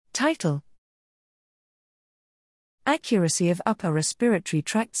Title: Accuracy of upper respiratory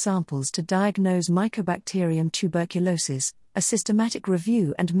tract samples to diagnose Mycobacterium tuberculosis, a systematic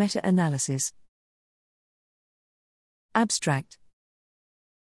review and meta-analysis. Abstract: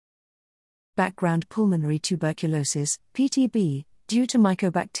 Background pulmonary tuberculosis, PTB, due to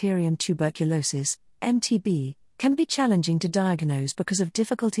Mycobacterium tuberculosis, MTB, can be challenging to diagnose because of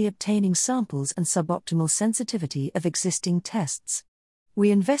difficulty obtaining samples and suboptimal sensitivity of existing tests. We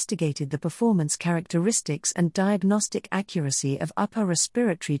investigated the performance characteristics and diagnostic accuracy of upper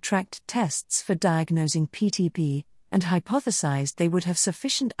respiratory tract tests for diagnosing PTB, and hypothesized they would have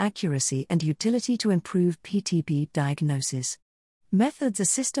sufficient accuracy and utility to improve PTB diagnosis. Methods: a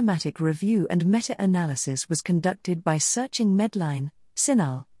systematic review and meta-analysis was conducted by searching Medline,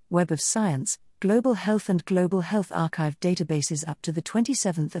 CINAHL, Web of Science, Global Health and Global Health Archive databases up to the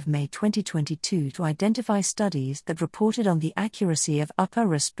 27th of May 2022 to identify studies that reported on the accuracy of upper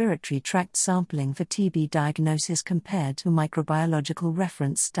respiratory tract sampling for TB diagnosis compared to microbiological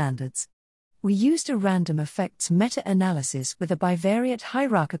reference standards. We used a random effects meta-analysis with a bivariate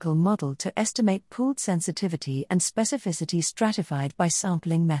hierarchical model to estimate pooled sensitivity and specificity stratified by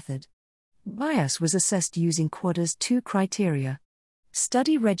sampling method. Bias was assessed using Quadras 2 criteria.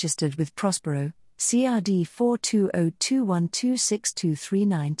 Study registered with Prospero, CRD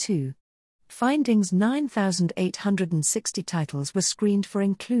 42021262392. Findings: 9,860 titles were screened for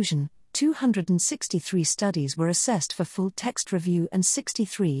inclusion, 263 studies were assessed for full text review, and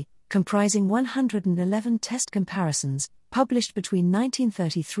 63, comprising 111 test comparisons, published between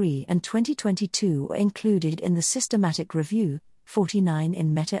 1933 and 2022, were included in the systematic review, 49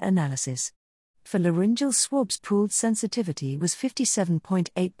 in meta-analysis. For laryngeal swabs, pooled sensitivity was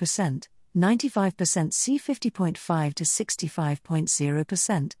 57.8%, 95% C 50.5 to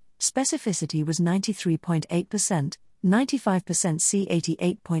 65.0%, specificity was 93.8%, 95% C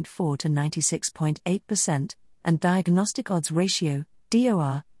 88.4 to 96.8%, and diagnostic odds ratio,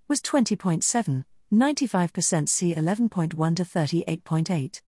 DOR, was 20.7, 95% C 11.1 to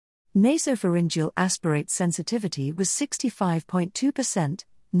 38.8. Nasopharyngeal aspirate sensitivity was 65.2%,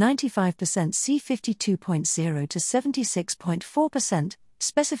 95% C 52.0 to 76.4%,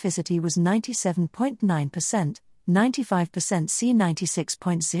 specificity was 97.9%, 95% C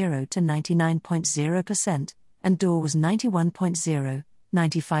 96.0 to 99.0%, and DOR was 91.0,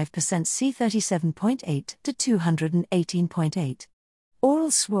 95% C 37.8 to 218.8.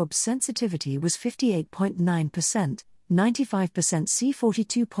 Oral swab sensitivity was 58.9%, 95% C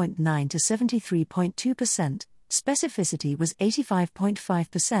 42.9 to 73.2%, specificity was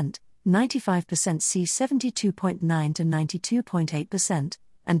 85.5%, 95% C 72.9 to 92.8%,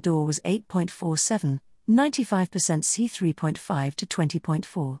 and DOR was 8.47, 95% C 3.5 to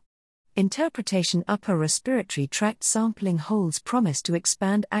 20.4. Interpretation: upper respiratory tract sampling holds promise to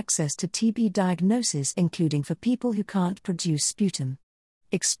expand access to TB diagnosis, including for people who can't produce sputum.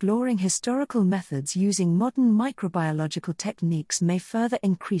 Exploring historical methods using modern microbiological techniques may further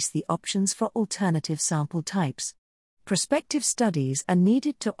increase the options for alternative sample types. Prospective studies are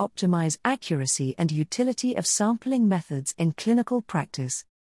needed to optimize accuracy and utility of sampling methods in clinical practice.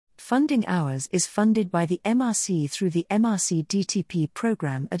 Funding hours is funded by the MRC through the MRC DTP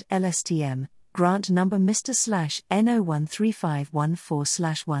program at LSTM, grant number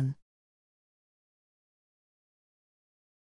MR/N013514/1.